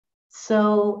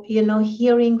So,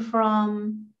 hearing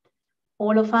from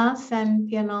all of us and,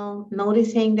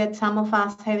 noticing that some of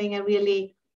us having a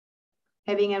really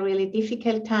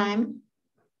difficult time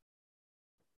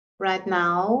right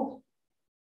now.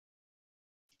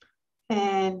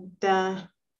 And I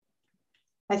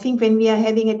think when we are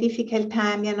having a difficult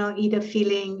time, either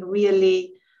feeling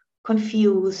really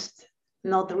confused,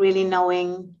 not really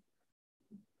knowing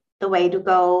the way to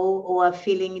go, or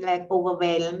feeling like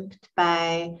overwhelmed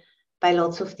by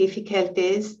lots of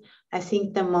difficulties, I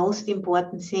think the most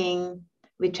important thing,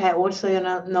 which I also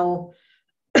know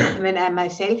when I'm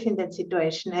myself in that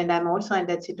situation, and I'm also in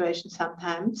that situation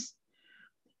sometimes,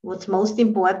 what's most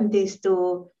important is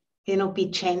to be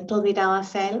gentle with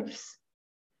ourselves,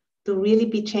 to really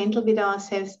be gentle with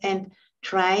ourselves, and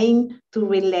trying to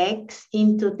relax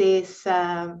into this,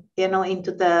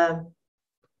 into the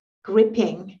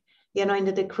gripping,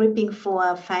 into the gripping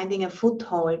for finding a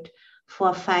foothold,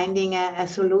 for finding a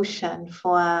solution,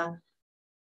 for,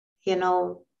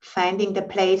 finding the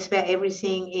place where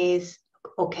everything is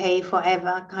okay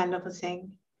forever, kind of a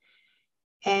thing.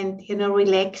 And,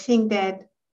 relaxing that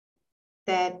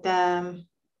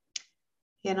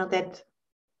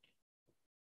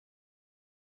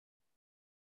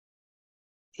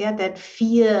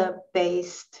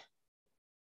fear-based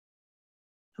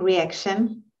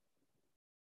reaction,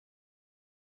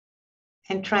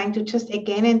 and trying to just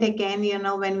again and again,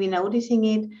 when we're noticing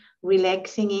it,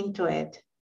 relaxing into it,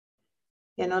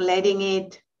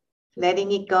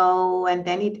 letting it go, and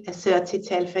then it asserts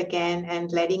itself again,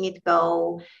 and letting it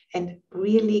go, and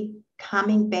really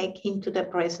coming back into the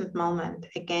present moment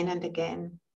again and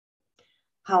again.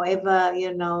 However,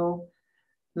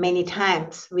 many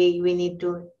times we need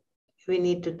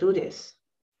to do this.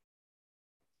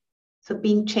 So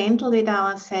being gentle with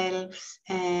ourselves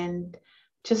and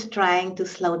just trying to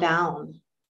slow down.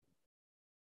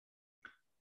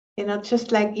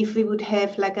 Just like if we would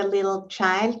have like a little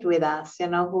child with us,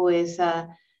 who is,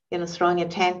 throwing a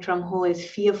tantrum, who is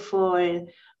fearful,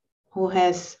 who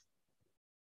has,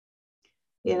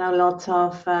 lots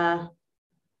of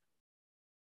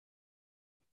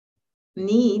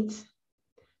needs.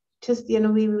 Just,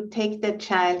 we would take that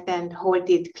child and hold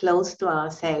it close to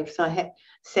ourselves, or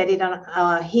set it on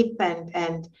our hip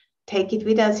and take it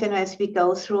with us, as we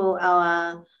go through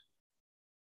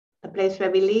the place where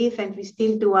we live, and we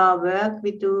still do our work.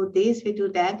 We do this, we do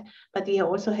that, but we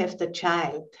also have the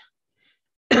child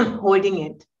holding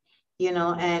it,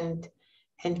 and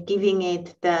giving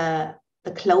it the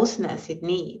closeness it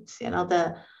needs,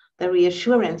 the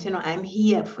reassurance, I'm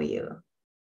here for you.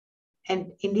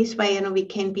 And in this way, we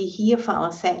can be here for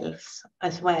ourselves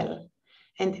as well.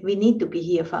 And we need to be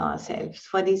here for ourselves,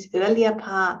 for these earlier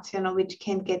parts, which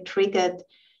can get triggered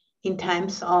in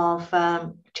times of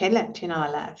challenge in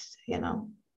our lives,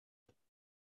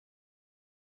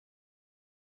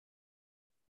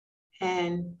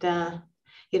 And,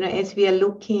 as we are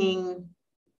looking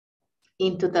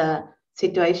into the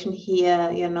situation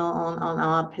here, on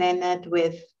our planet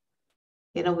with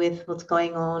what's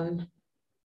going on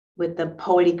with the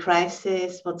poly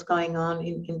crisis, what's going on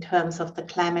in terms of the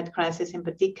climate crisis in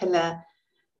particular,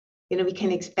 we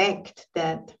can expect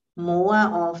that more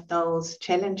of those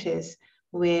challenges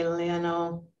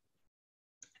will,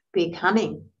 be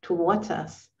coming towards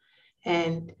us.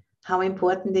 And how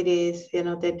important it is,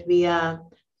 that we are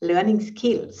learning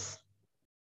skills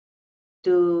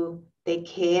to take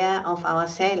care of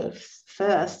ourselves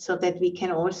first, so that we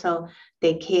can also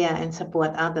take care and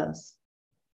support others.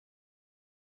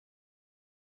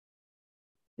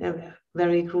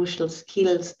 Very crucial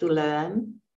skills to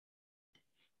learn.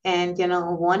 And,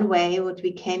 one way what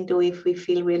we can do if we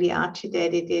feel really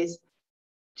agitated is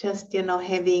just,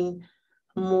 having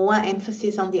more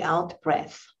emphasis on the out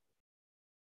breath.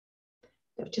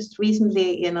 I've just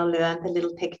recently, learned a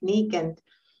little technique, and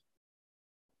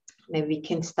maybe we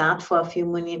can start for a few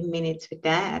minutes with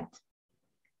that.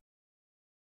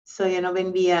 So,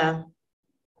 when we are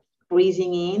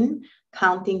breathing in,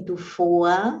 counting to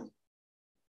 4,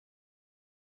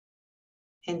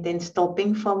 and then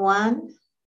stopping for 1,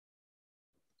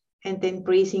 and then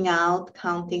breathing out,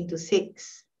 counting to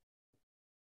 6.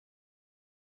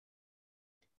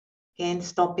 Again,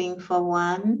 stopping for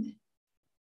 1,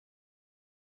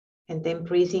 and then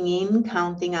breathing in,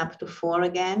 counting up to 4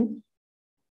 again.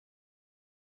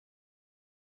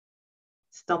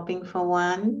 Stopping for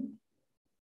 1,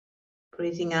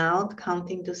 breathing out,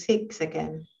 counting to 6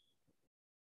 again.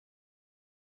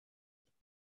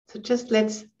 So just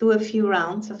let's do a few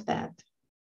rounds of that.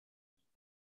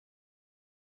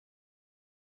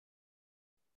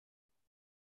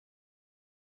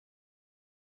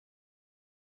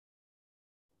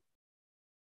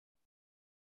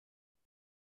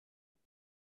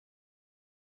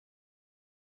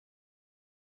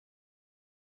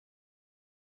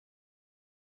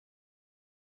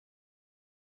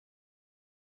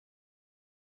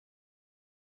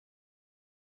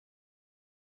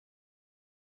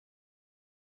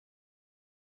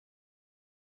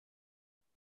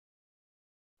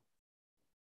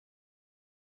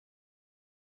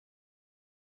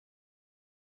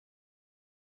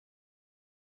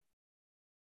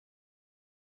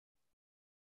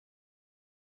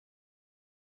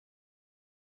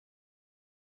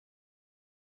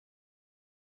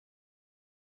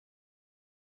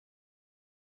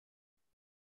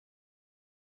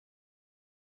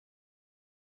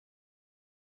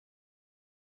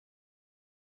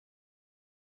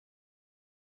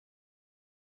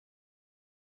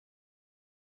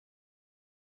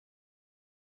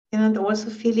 and also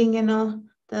feeling,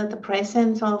 the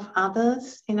presence of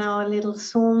others in our little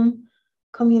Zoom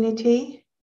community.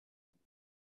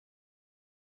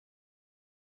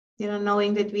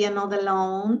 Knowing that we are not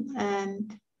alone,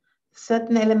 and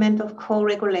certain element of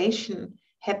co-regulation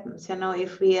happens,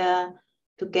 if we are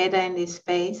together in this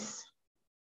space.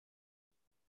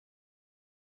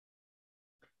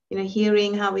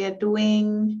 Hearing how we are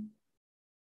doing.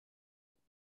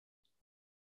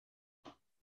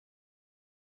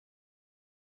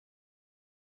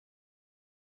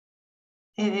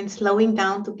 And slowing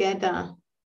down together.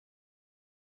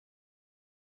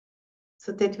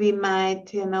 So that we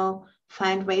might,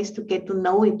 find ways to get to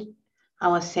know it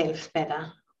ourselves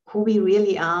better, who we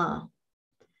really are.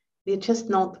 We're just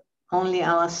not only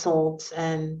our thoughts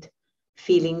and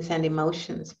feelings and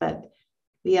emotions, but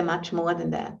we are much more than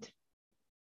that.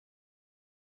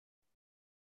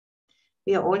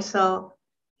 We are also,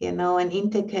 an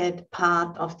intricate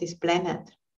part of this planet.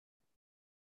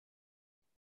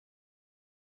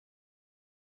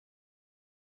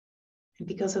 And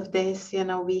because of this,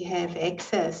 we have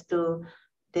access to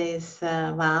this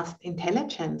vast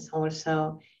intelligence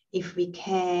also, if we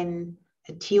can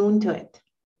attune to it.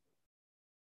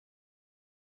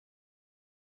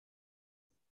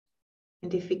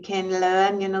 And if we can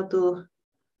learn, to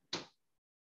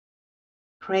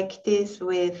practice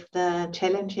with the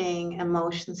challenging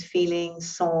emotions,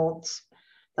 feelings, thoughts,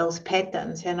 those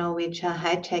patterns, which are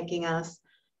hijacking us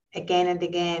again and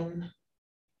again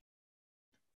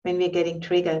when we're getting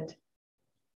triggered.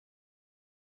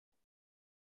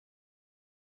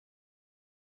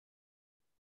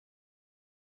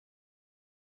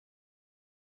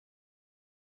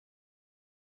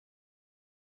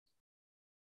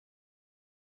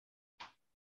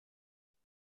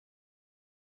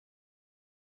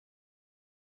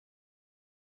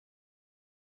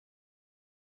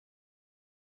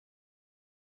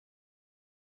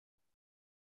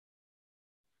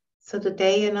 So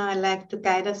today, I like to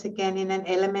guide us again in an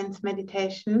elements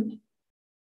meditation.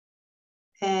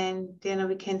 And,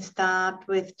 we can start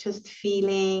with just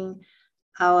feeling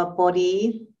our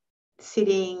body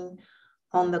sitting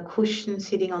on the cushion,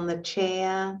 sitting on the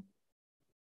chair,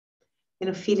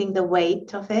 feeling the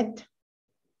weight of it.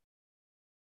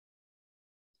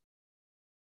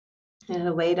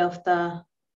 The weight of the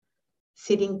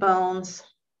sitting bones,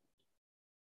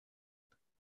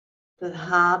 the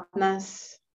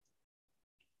hardness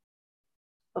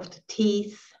of the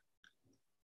teeth,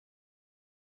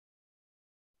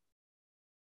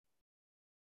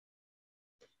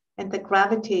 and the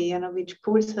gravity, which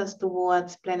pulls us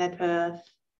towards planet Earth,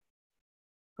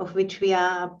 of which we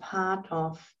are a part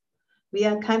of. We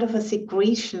are kind of a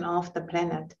secretion of the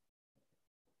planet.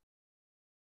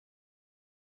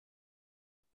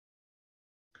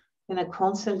 In a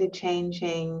constantly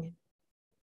changing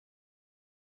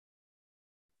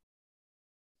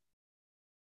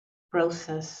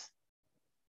process.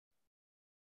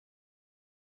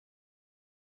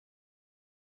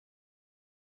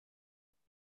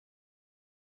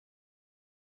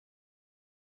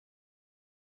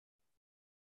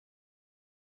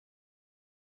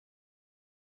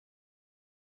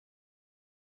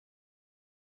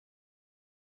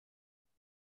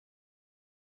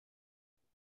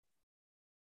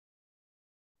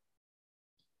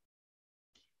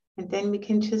 And then we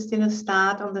can just,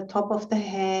 start on the top of the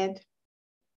head,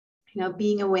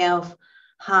 being aware of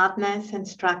hardness and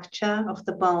structure of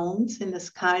the bones in the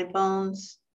skull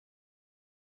bones.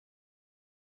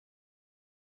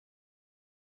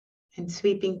 And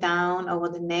sweeping down over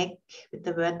the neck with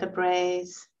the vertebrae,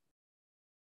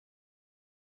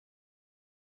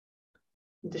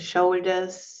 the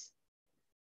shoulders,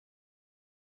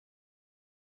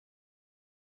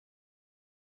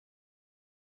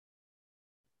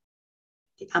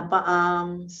 the upper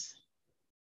arms,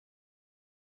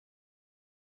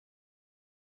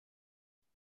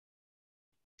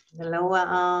 the lower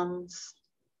arms,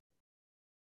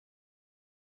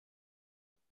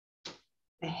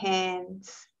 the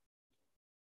hands,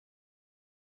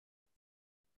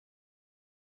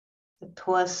 the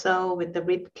torso with the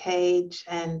rib cage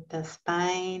and the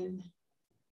spine,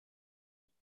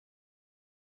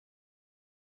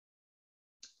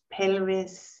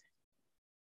 pelvis,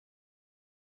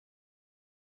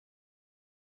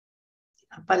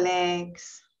 upper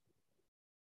legs,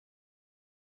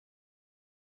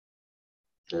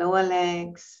 lower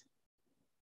legs,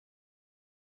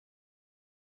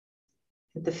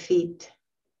 and the feet.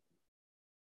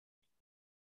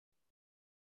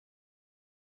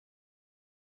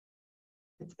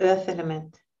 It's earth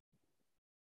element.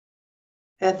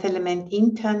 Earth element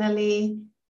internally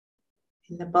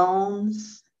in the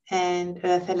bones and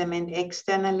earth element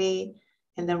externally,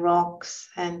 and the rocks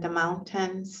and the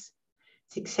mountains.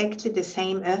 It's exactly the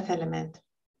same earth element.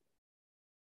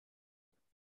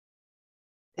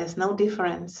 There's no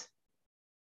difference.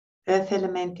 Earth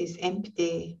element is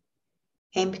empty,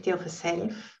 empty of a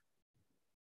self.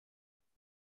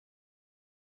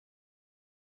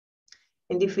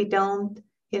 And if we don't,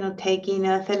 take in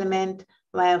earth element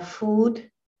via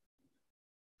food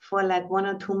for like 1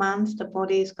 or 2 months, the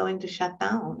body is going to shut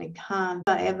down. It can't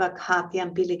ever cut the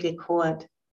umbilical cord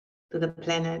to the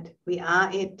planet. We are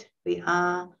it. We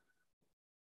are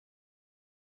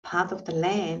part of the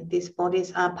land. These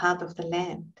bodies are part of the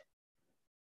land.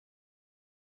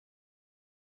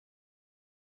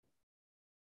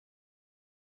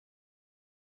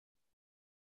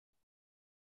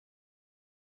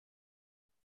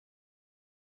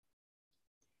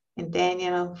 And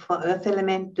then, for earth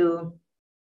element to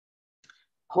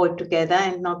hold together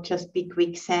and not just be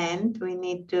quicksand, we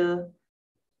need to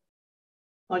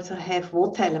also have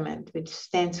water element, which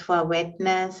stands for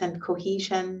wetness and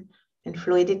cohesion and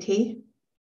fluidity.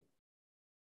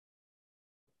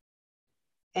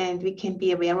 And we can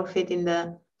be aware of it in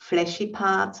the fleshy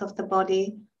parts of the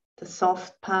body, the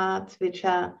soft parts, which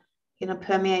are,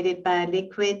 permeated by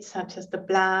liquids such as the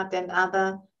blood and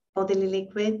other bodily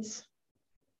liquids.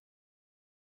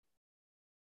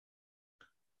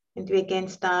 And we again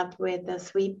start with the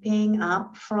sweeping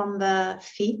up from the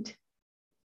feet,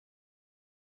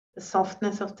 the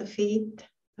softness of the feet,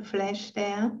 the flesh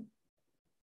there.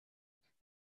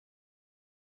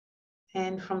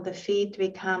 And from the feet,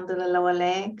 we come to the lower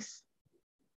legs.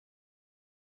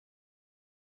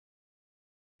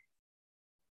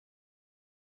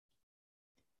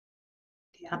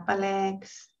 The upper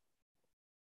legs.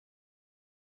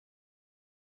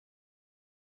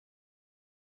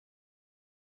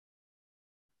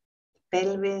 The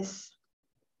pelvis.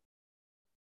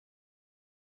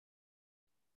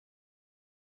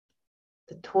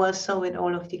 The torso with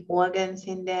all of the organs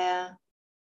in there.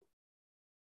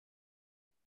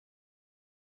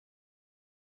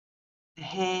 The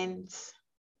hands.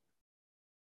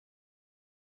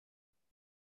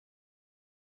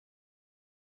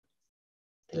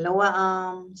 The lower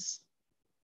arms.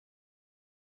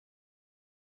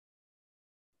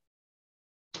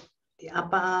 The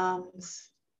upper arms.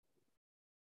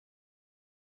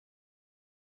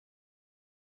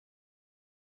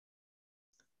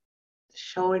 The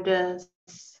shoulders.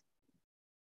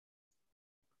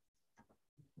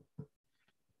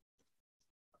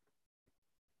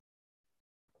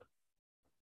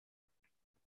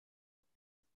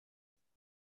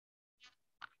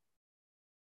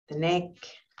 The neck.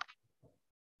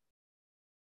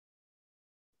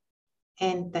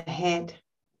 And the head.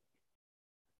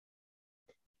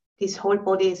 This whole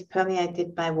body is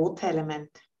permeated by water element.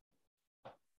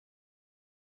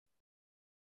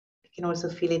 We can also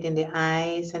feel it in the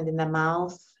eyes and in the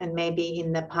mouth and maybe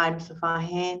in the palms of our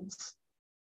hands.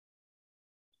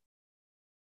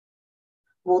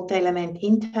 Water element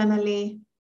internally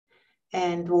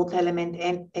and water element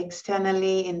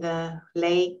externally in the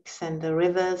lakes and the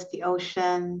rivers, the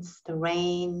oceans, the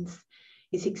rains,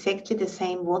 is exactly the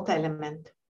same water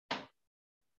element.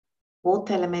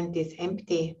 Water element is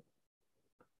empty,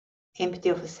 empty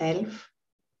of a self.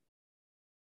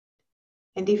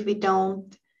 And if we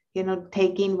don't,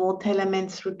 take in water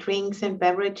elements through drinks and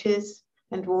beverages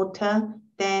and water,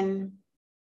 then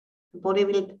the body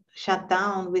will shut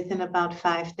down within about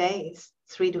 5 days,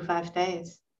 3 to 5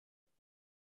 days.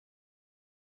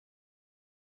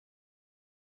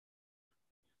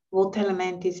 Water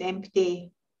element is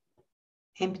empty,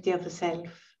 empty of a self.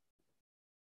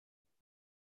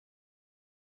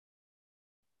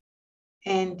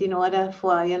 And in order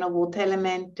for, water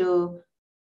element to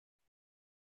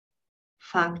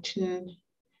function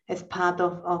as part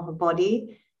of a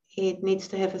body, it needs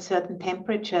to have a certain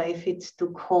temperature. If it's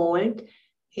too cold,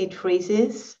 it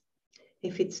freezes.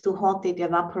 If it's too hot, it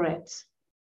evaporates.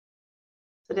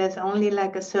 So there's only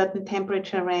like a certain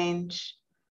temperature range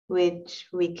which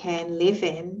we can live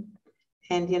in.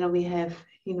 And, we have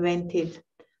invented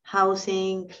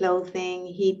housing, clothing,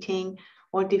 heating,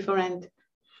 or different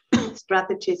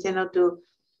strategies, to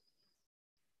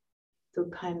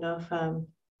kind of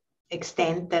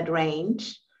extend that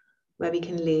range where we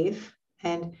can live.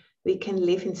 And we can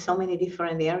live in so many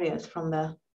different areas, from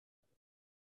the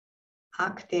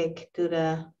Arctic to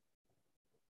the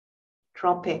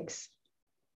tropics.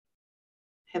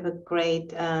 Have a great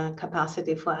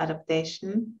capacity for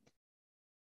adaptation.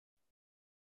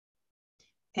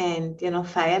 And,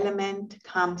 fire element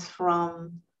comes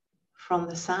from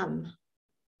the sun.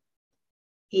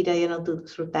 either,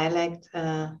 through direct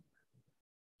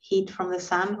heat from the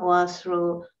sun or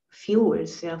through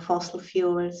fuels, fossil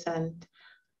fuels and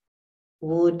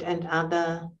wood and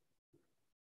other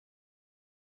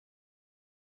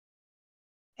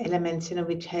elements,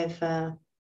 which have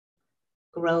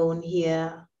grown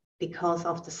here because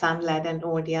of the sunlight and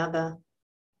all the other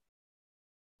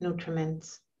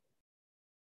nutriments.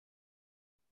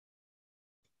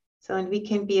 So, and we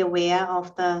can be aware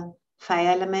of the fire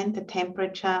element, the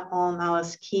temperature on our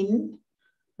skin,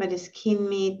 where the skin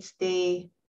meets the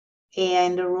air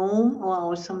in the room, or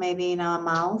also maybe in our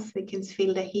mouth, we can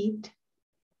feel the heat.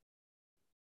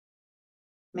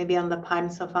 Maybe on the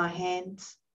palms of our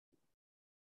hands.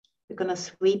 We're going to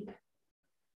sweep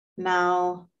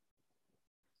now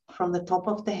from the top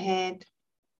of the head,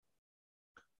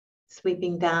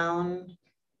 sweeping down,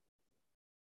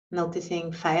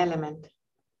 noticing fire element.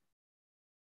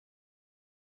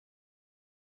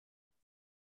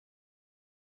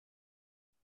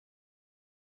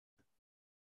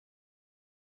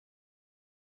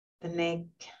 The neck,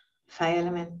 fire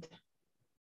element.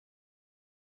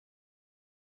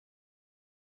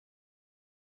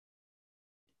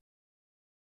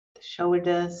 The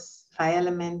shoulders, fire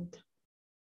element.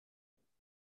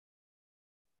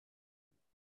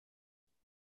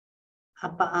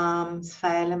 Upper arms,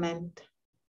 fire element.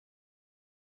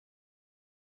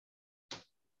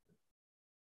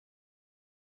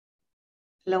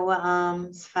 Lower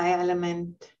arms, fire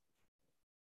element.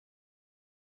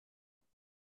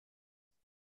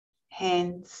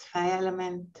 Hands, fire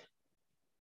element.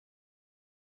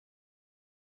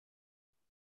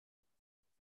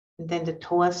 And then the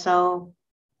torso,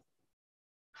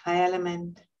 fire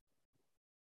element.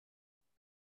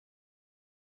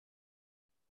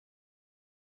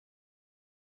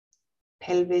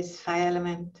 Pelvis, fire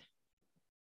element.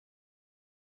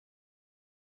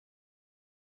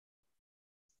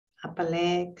 Upper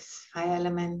legs, fire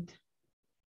element.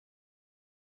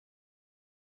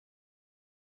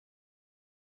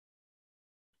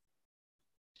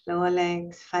 Lower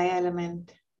legs, fire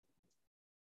element.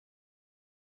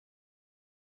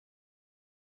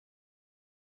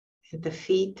 And the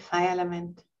feet, fire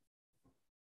element.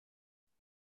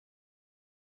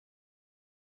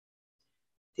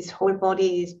 This whole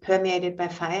body is permeated by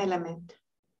fire element.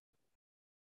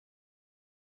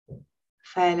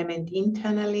 Fire element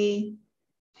internally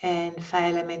and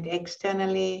fire element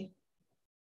externally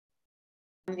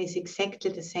is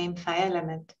exactly the same fire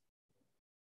element.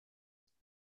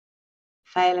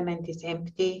 Fire element is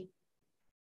empty,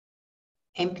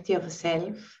 empty of a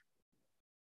self.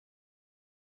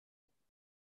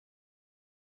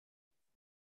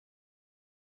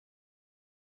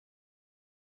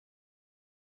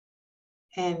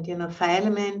 And fire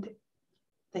element,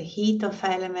 the heat of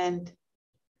fire element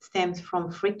stems from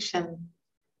friction,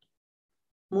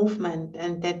 movement,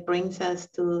 and that brings us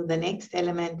to the next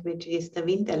element, which is the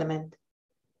wind element,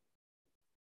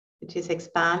 which is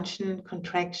expansion,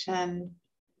 contraction,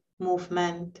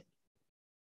 movement.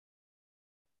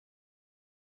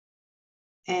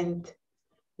 And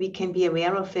we can be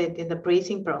aware of it in the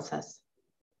breathing process.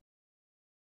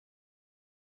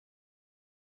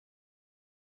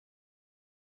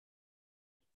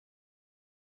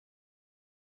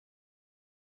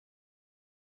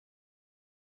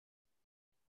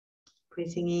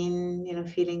 Breathing in,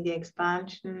 feeling the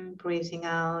expansion, breathing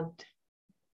out,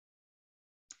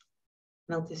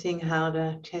 noticing how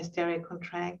the chest area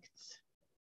contracts.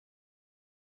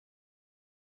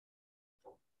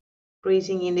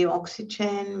 Breathing in the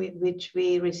oxygen which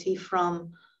we receive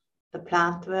from the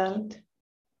plant world.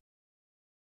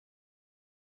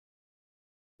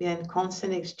 We are in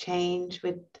constant exchange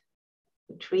with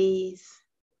the trees.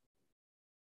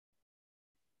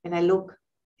 When I look,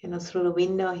 through the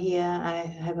window here, I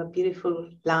have a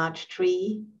beautiful large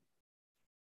tree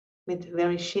with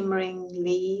very shimmering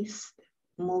leaves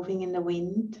moving in the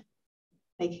wind,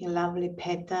 making a lovely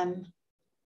pattern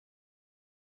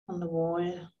on the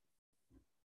wall.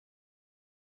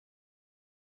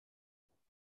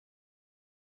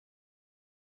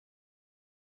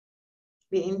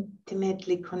 We're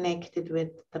intimately connected with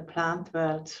the plant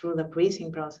world through the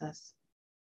breathing process.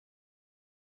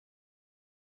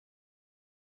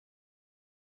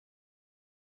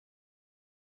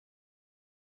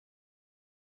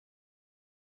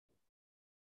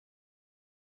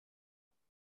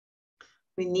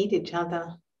 We need each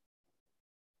other.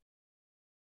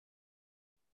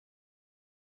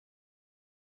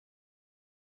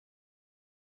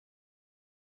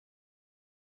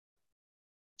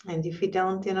 And if we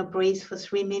don't, breathe for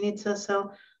 3 minutes or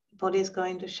so, the body is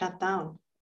going to shut down.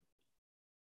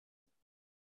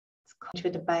 It's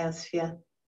with the biosphere.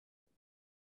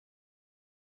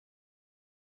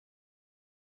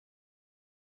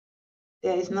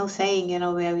 There is no saying,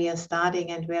 where we are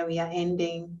starting and where we are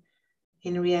ending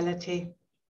in reality.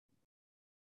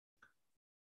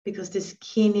 Because the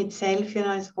skin itself,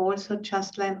 is also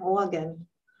just like an organ,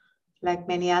 like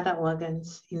many other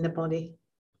organs in the body.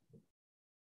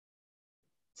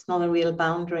 It's not a real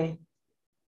boundary.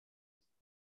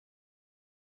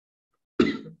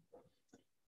 It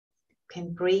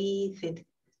can breathe, it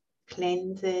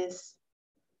cleanses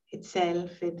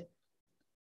itself, it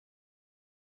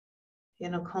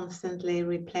constantly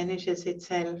replenishes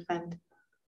itself and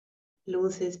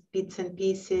loses bits and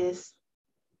pieces.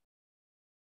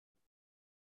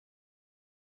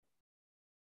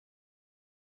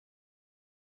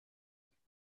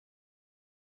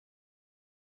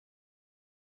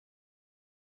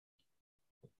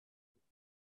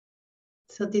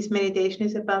 So this meditation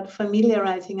is about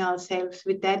familiarizing ourselves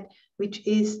with that which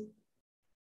is,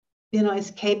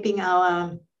 escaping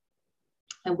our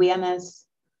awareness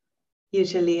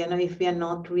usually, if we are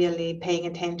not really paying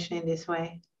attention in this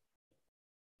way.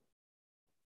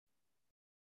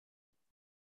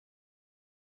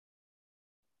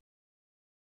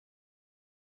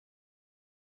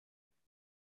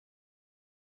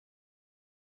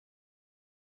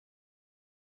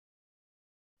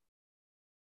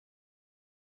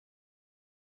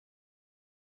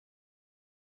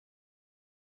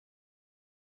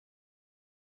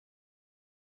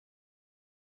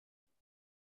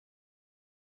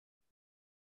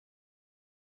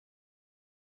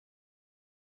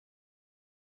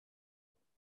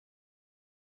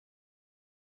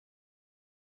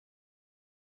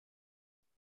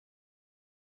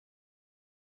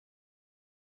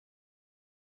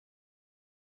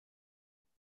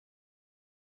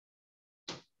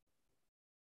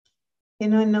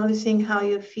 Noticing how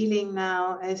you're feeling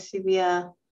now as we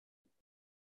are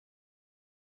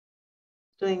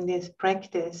doing this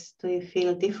practice. Do you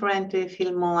feel different? Do you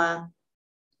feel more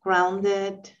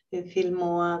grounded? Do you feel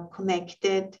more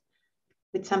connected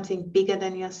with something bigger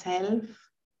than yourself?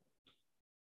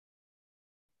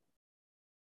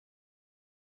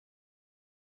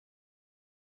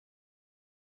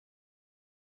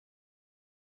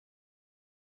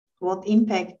 What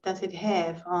impact does it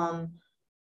have on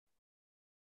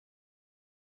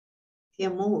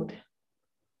your mood? A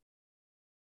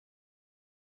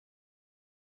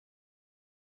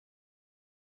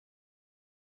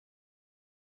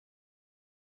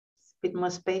bit more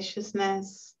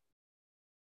spaciousness.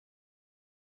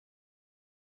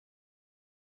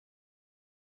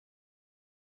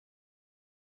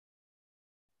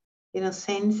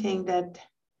 Sensing that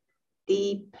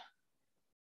deep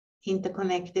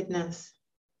interconnectedness.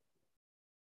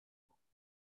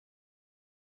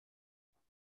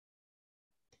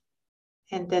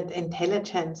 And that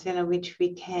intelligence, which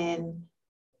we can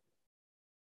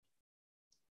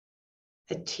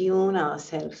attune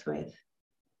ourselves with.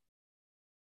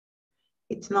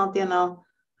 It's not,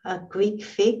 a quick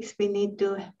fix. We need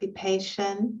to be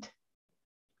patient.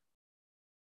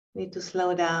 We need to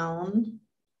slow down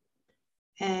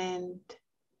and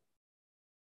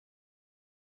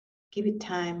give it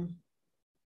time.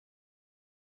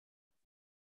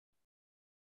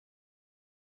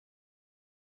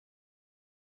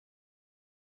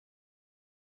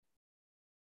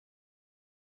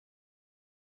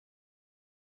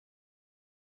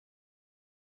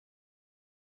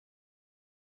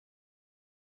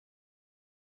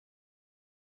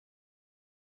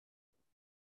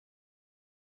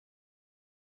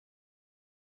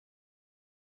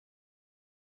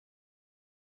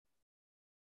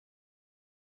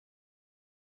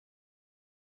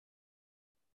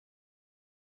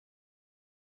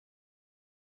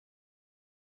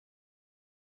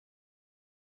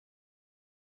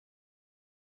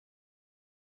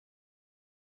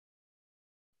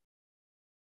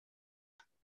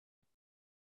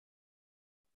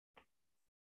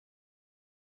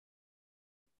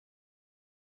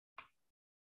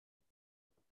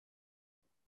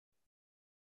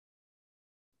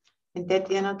 And that,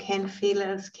 can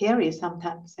feel scary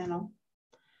sometimes,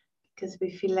 because we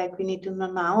feel like we need to know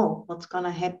now what's going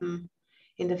to happen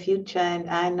in the future. And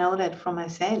I know that for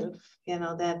myself,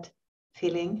 that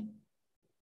feeling.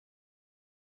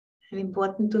 And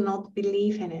important to not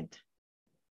believe in it.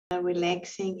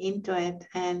 Relaxing into it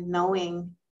and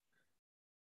knowing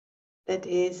that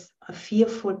is a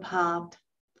fearful part,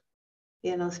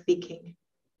 speaking.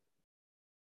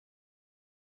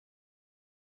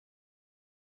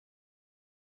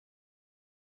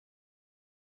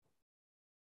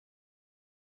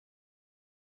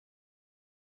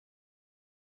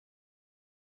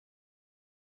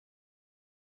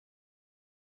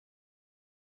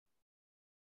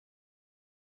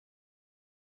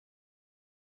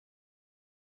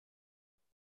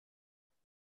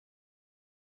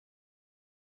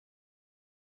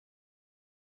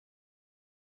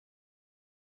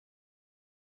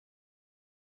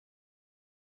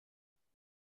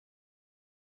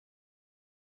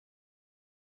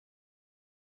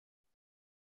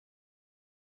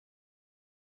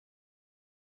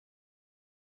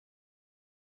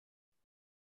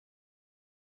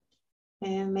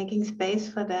 And making space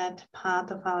for that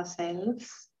part of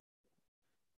ourselves,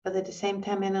 but at the same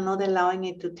time, not allowing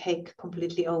it to take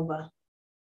completely over.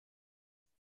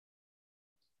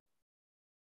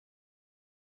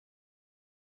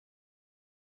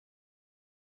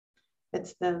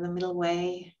 That's the middle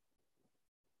way.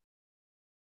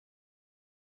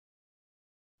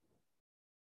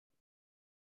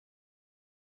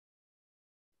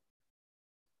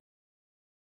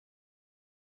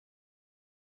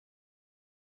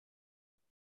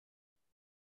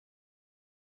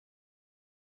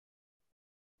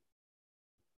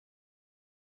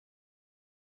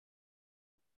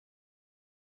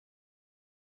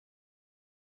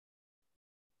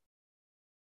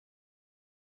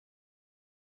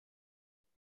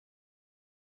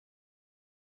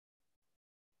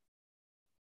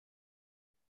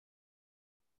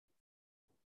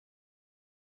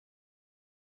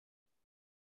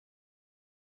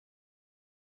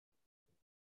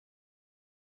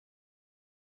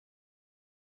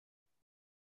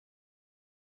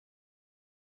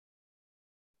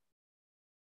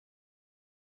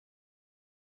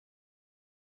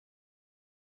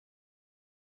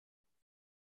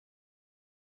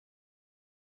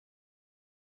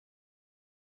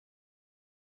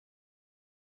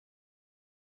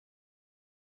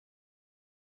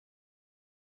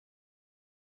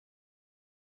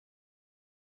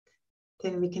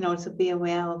 Then we can also be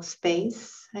aware of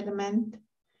space element.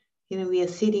 We are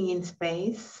sitting in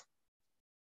space.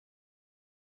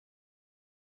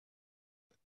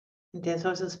 And there's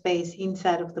also space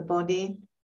inside of the body.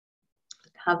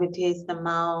 The cavities, the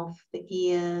mouth, the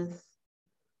ears,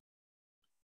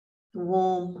 the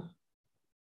womb,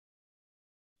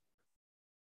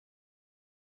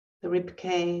 the rib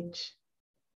cage.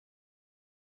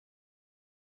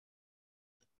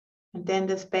 And then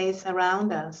the space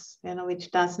around us,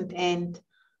 which doesn't end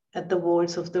at the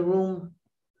walls of the room,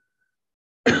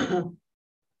 but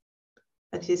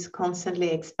is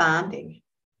constantly expanding.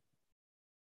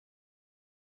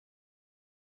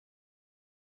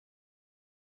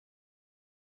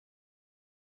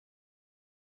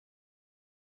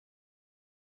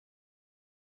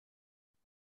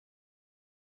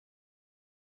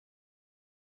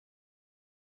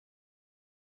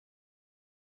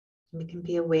 We can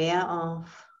be aware of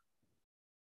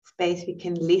space. We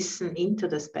can listen into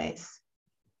the space,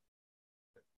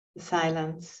 the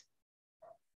silence.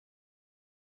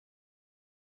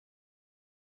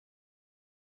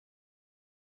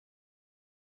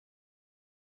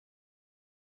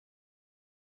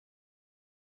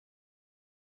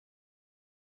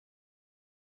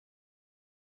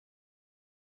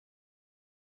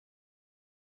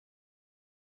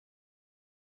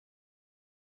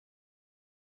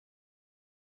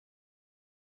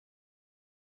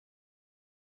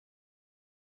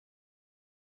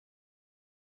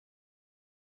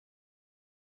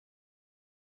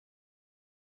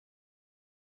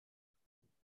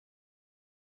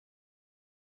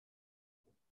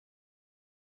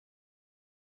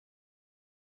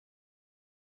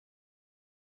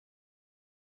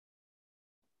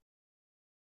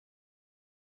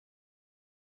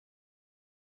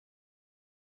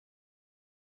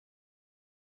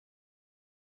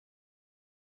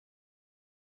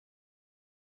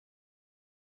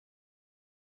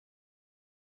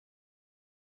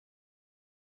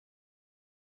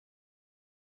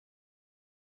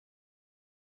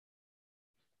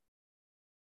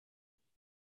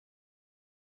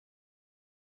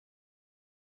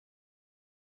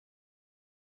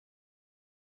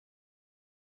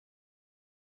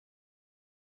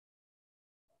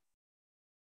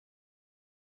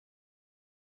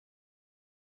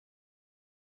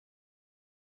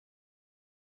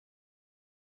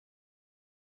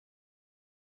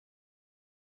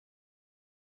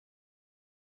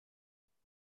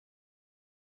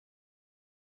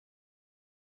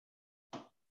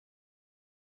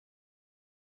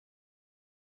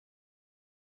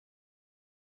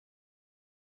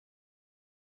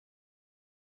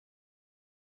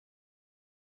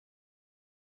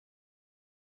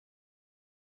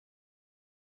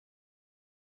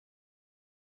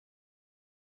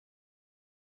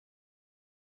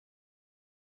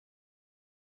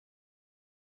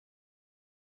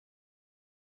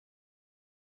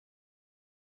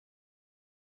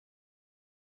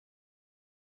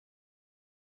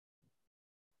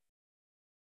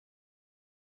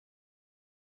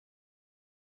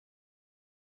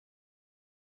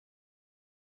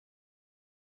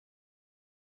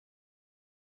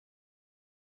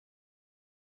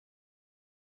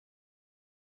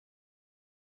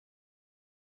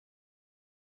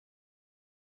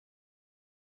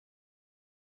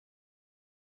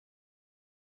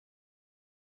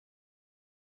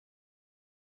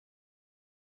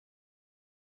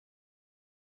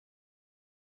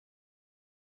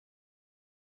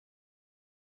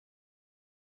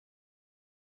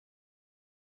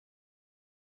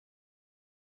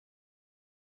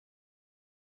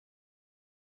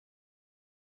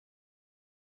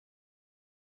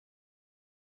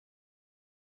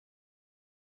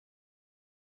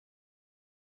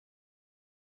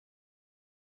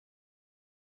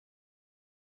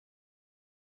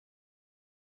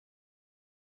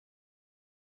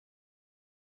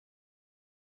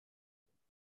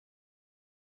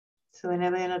 So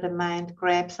whenever the mind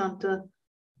grabs onto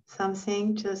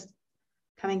something, just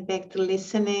coming back to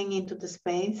listening into the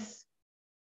space.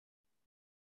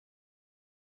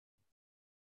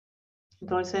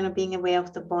 And also being aware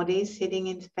of the body sitting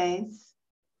in space.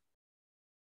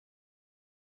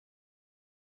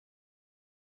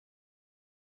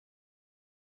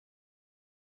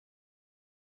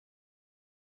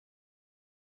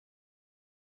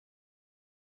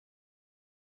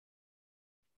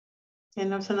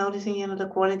 And also noticing, the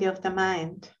quality of the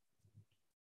mind.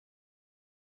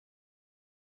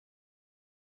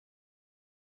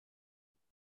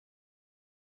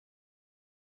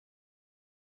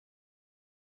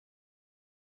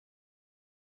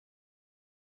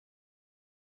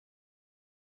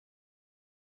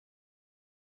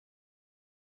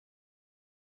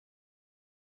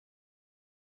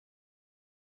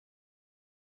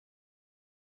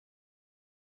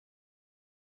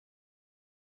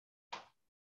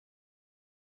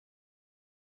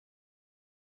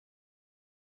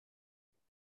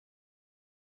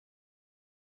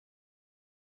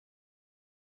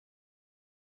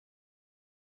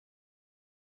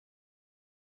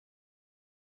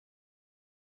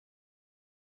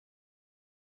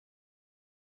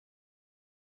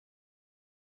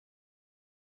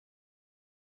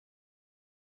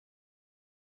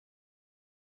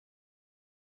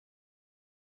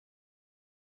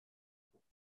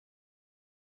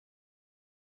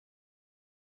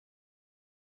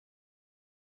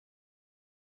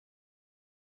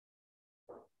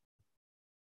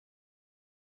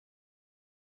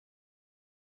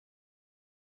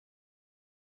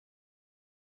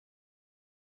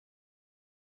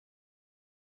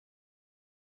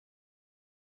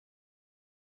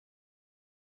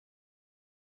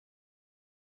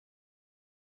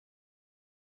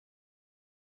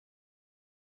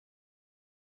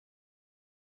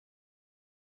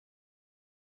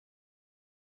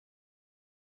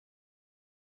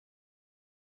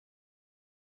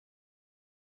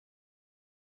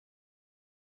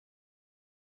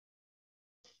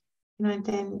 And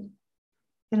then,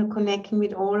 connecting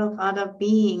with all of other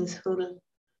beings who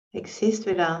exist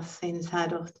with us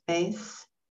inside of space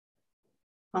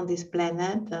on this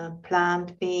planet,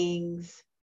 plant beings,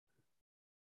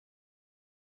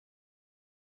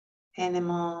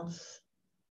 animals,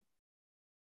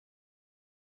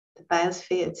 the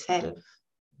biosphere itself.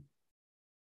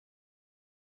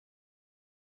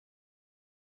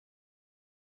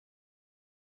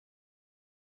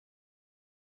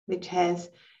 Which has,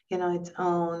 its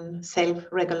own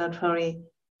self-regulatory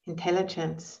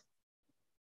intelligence,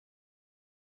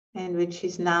 and which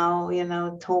is now,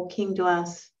 talking to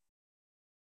us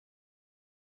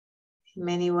in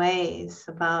many ways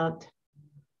about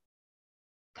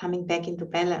coming back into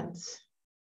balance.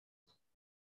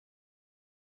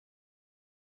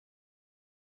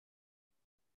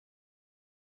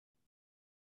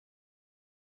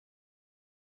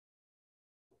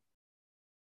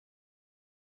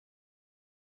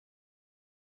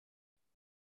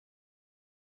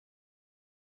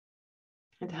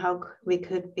 And how we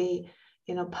could be,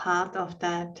 part of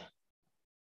that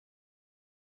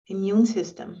immune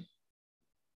system.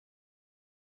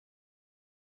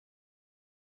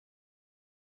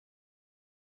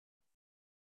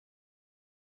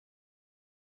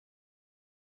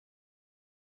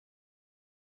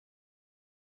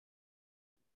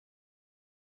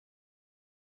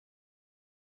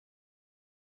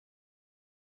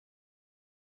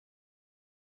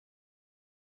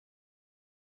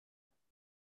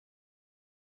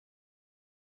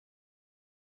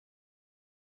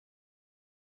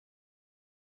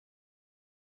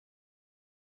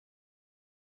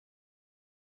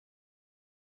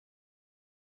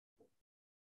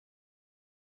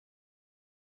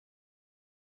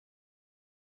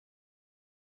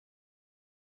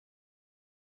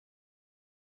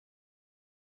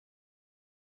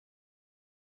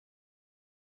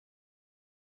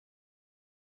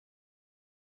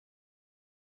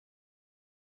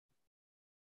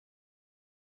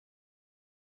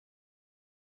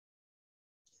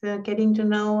 So getting to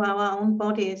know our own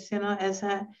bodies, as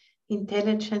an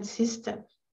intelligent system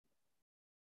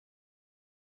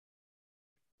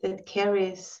that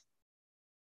carries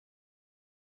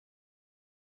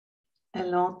a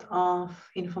lot of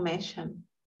information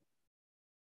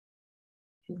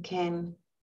and can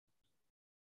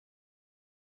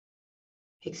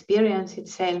experience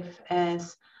itself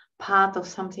as part of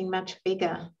something much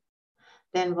bigger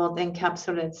than what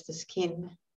encapsulates the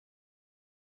skin.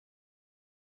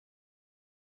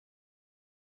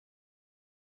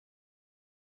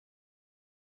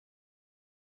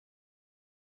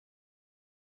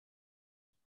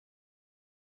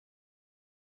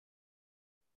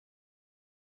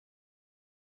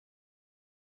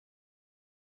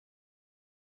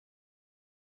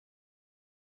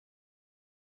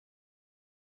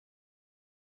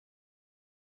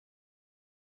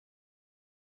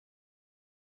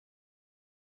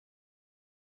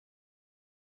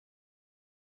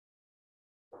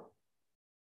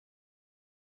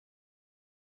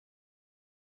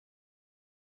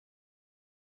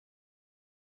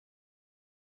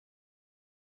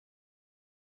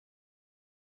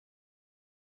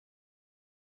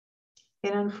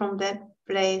 And from that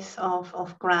place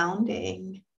of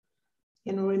grounding,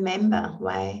 remember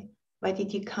why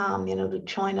did you come, to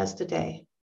join us today?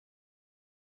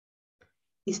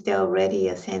 Is there already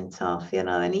a sense of,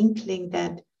 an inkling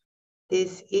that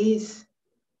this is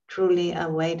truly a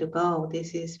way to go?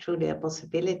 This is truly a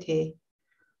possibility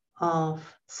of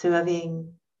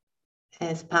serving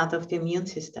as part of the immune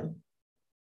system.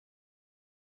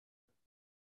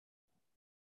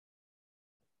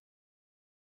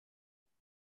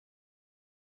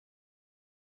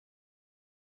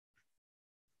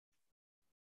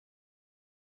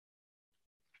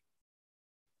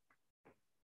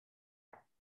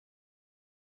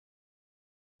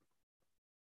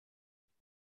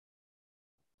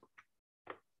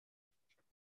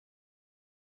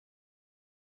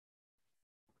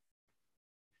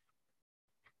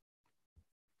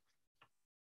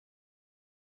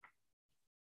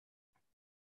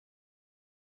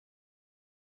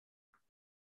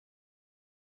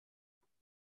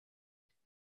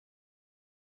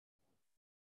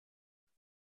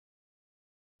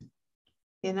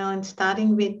 And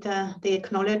starting with the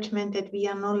acknowledgement that we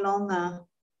are no longer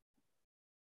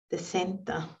the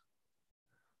center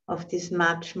of this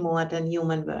much more than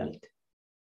human world.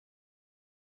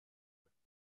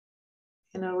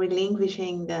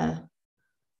 Relinquishing the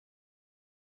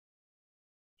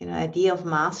idea of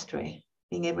mastery,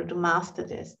 being able to master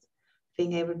this,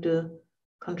 being able to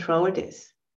control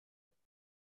this.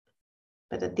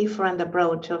 But a different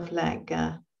approach of like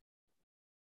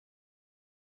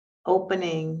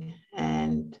opening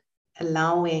and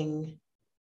allowing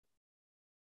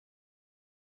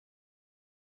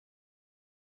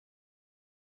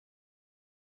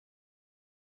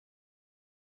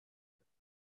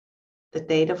the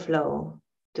data flow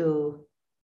to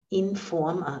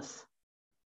inform us.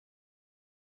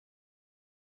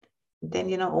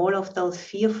 Then, all of those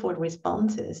fearful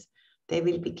responses, they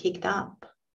will be kicked up.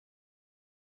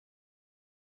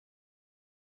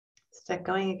 It's like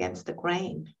going against the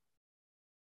grain.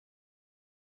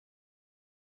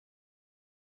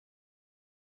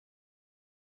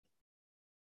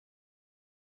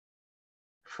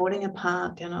 Falling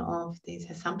apart, of these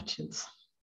assumptions.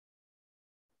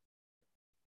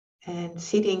 And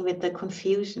sitting with the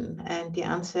confusion and the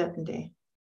uncertainty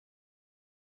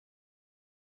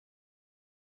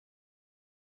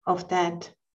of that,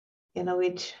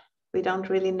 which we don't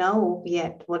really know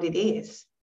yet what it is,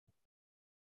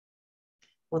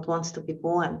 what wants to be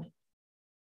born.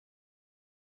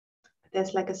 But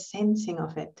there's like a sensing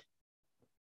of it,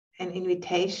 an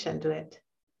invitation to it,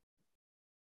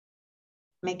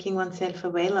 making oneself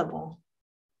available.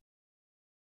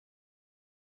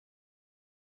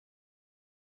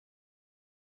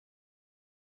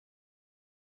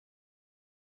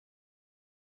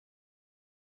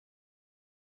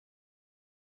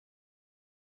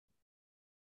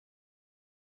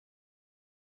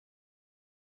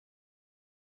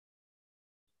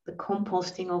 The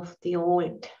composting of the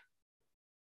old,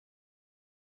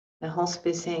 the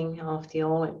hospicing of the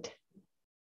old.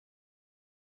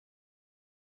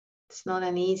 It's not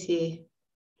an easy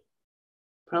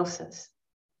process.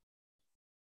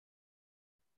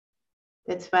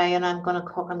 That's why, I'm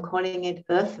calling it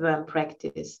earthworm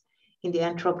practice in the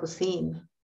Anthropocene,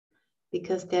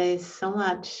 because there is so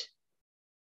much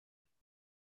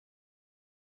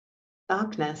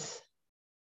darkness,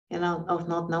 of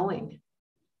not knowing.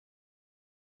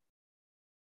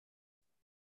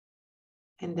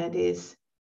 And that's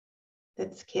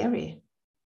scary.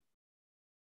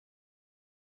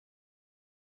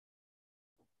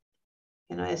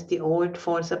 As the old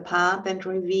falls apart and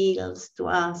reveals to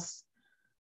us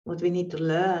what we need to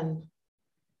learn.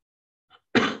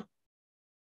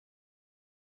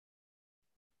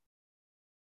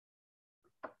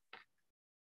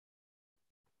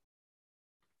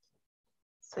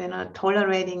 So,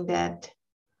 tolerating that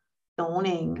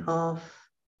dawning of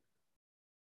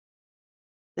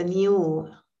the new,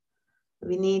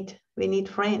 we need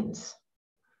friends.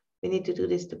 We need to do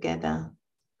this together.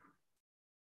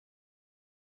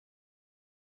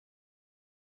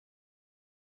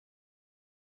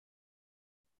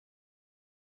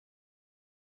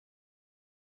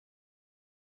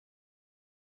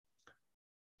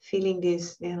 Feeling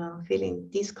this, feeling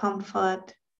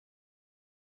discomfort,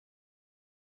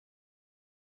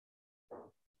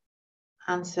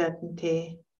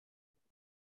 uncertainty,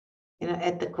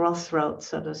 at the crossroads,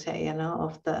 so to say,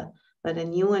 of where the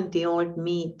new and the old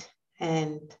meet,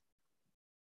 and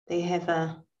they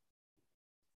have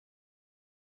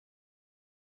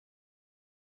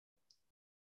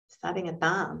starting a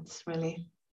dance, really,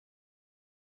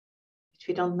 which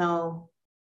we don't know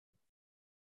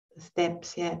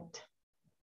steps yet.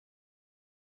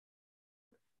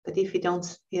 But if we don't,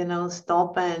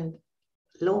 stop and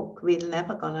look, we're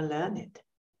never gonna learn it.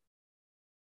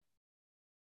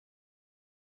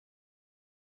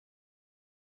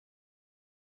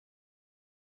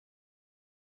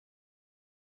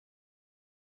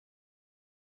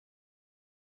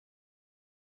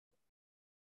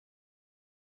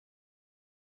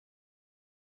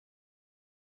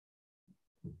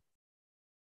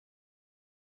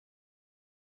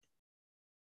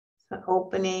 So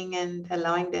opening and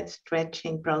allowing that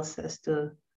stretching process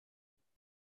to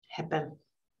happen.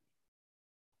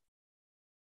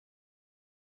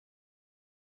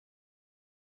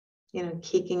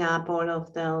 Kicking up all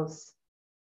of those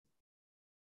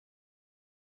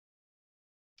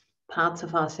parts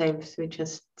of ourselves which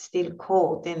are still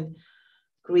caught in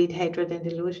greed, hatred, and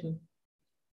delusion.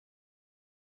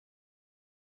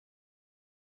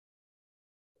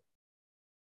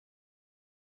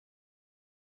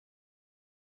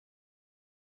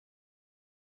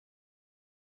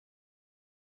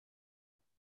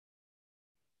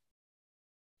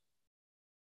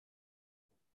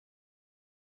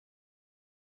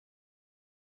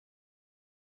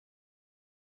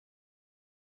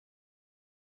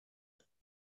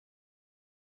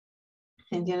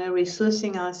 And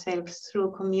resourcing ourselves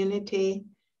through community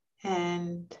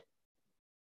and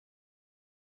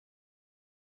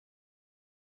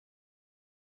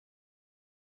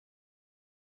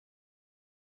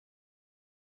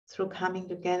through coming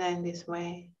together in this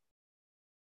way.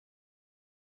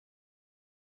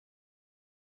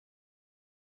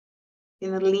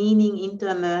 Leaning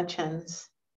into emergence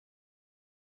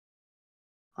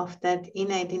of that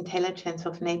innate intelligence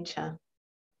of nature,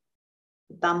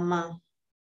 Dhamma,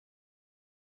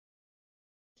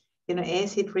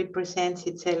 as it represents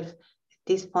itself at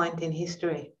this point in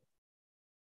history,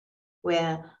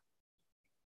 where,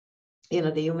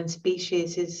 the human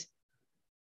species is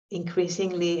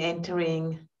increasingly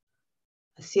entering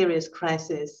a serious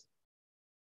crisis.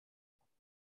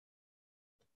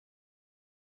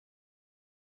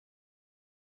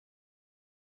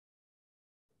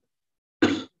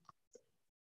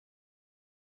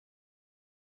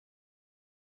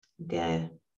 There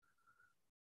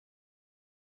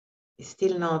is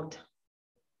still not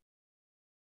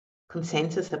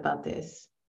consensus about this,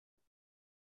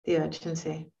 the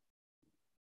urgency.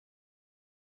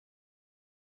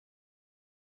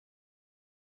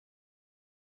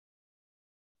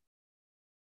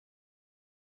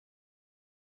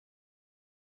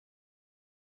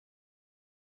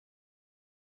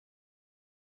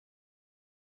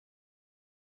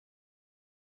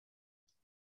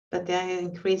 But they are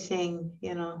increasing,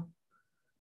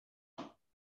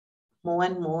 more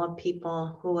and more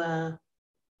people who are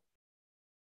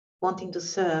wanting to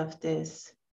serve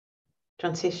this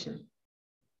transition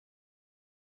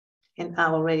and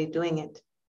are already doing it.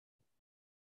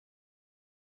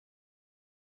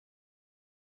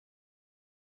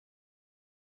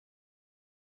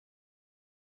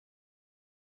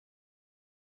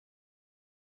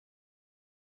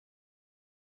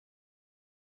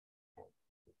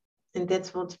 And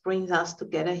that's what brings us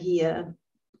together here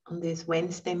on these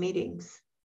Wednesday meetings.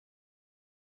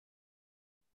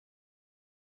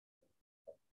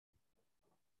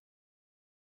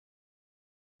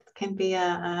 It can be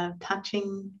a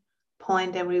touching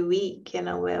point every week,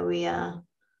 where we are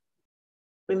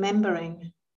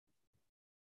remembering.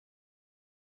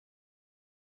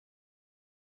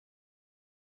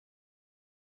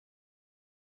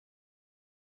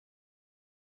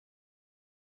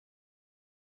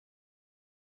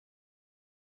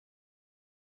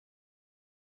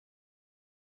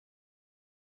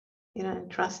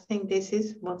 And trusting this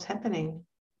is what's happening.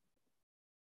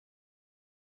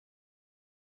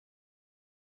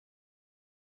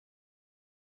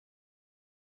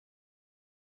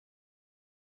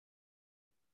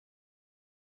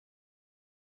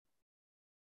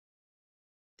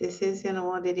 This is,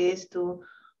 what it is to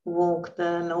walk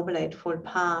the Noble Eightfold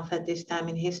Path at this time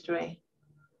in history.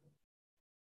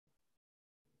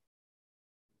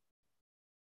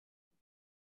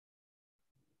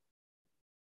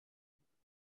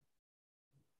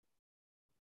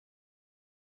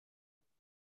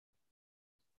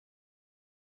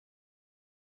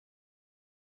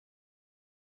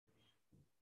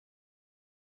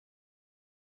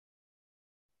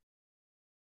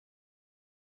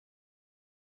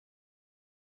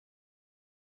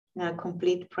 A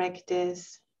complete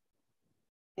practice,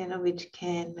 which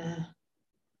can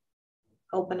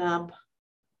open up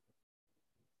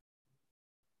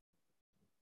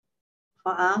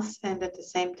for us, and at the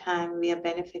same time we are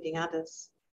benefiting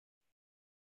others.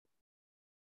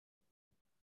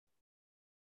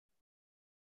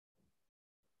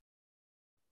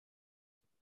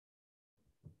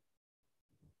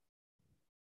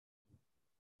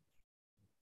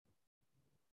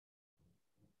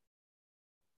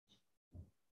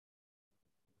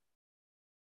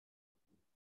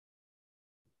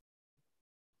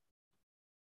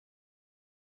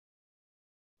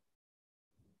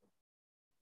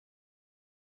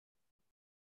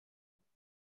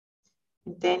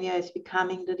 And then, as we're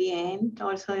coming to the end,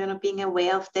 also, being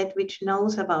aware of that which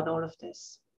knows about all of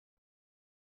this.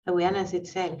 Awareness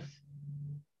itself.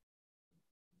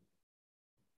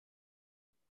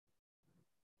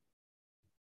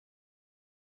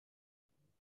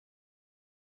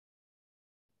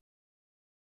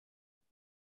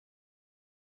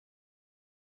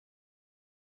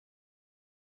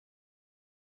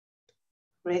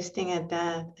 Resting at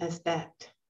that as that.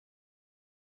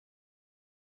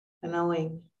 The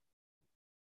knowing.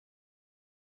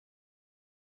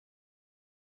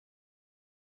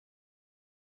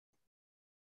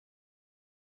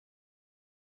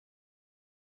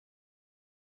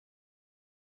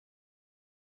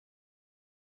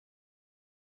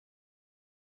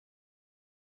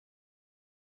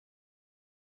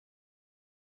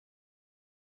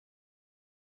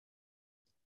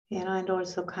 And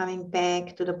also coming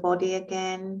back to the body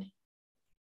again.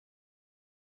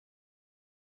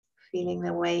 Feeling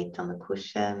the weight on the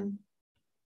cushion.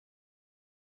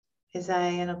 As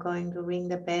I going to ring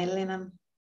the bell in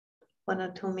 1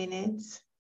 or 2 minutes.